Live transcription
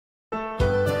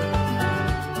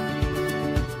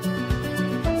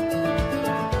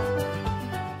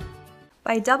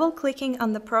By double-clicking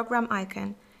on the program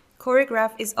icon,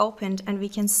 Choregraphe is opened and we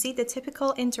can see the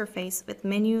typical interface with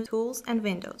menu, tools, and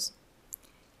windows.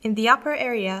 In the upper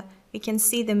area, we can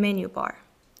see the menu bar.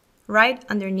 Right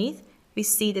underneath, we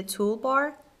see the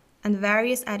toolbar and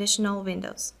various additional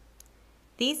windows.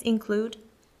 These include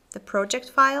the project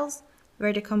files,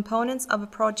 where the components of a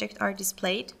project are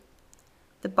displayed,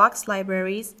 the box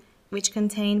libraries, which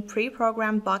contain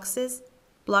pre-programmed boxes,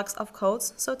 blocks of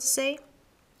codes, so to say,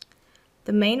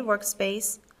 the main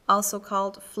workspace, also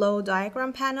called flow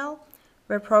diagram panel,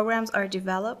 where programs are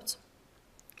developed,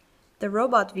 the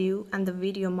robot view and the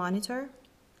video monitor,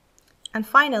 and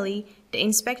finally, the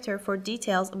inspector for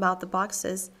details about the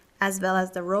boxes, as well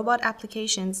as the robot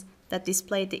applications that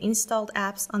display the installed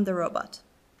apps on the robot.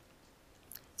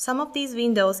 Some of these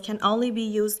windows can only be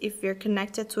used if we're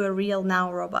connected to a real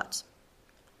Now robot.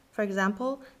 For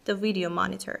example, the video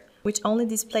monitor, which only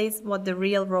displays what the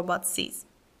real robot sees.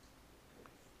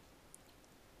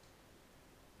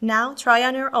 Now try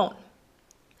on your own.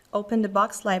 Open the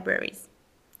box libraries.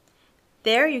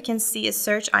 There you can see a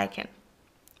search icon.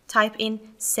 Type in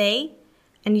 "say"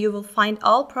 and you will find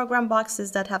all program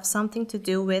boxes that have something to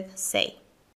do with "say."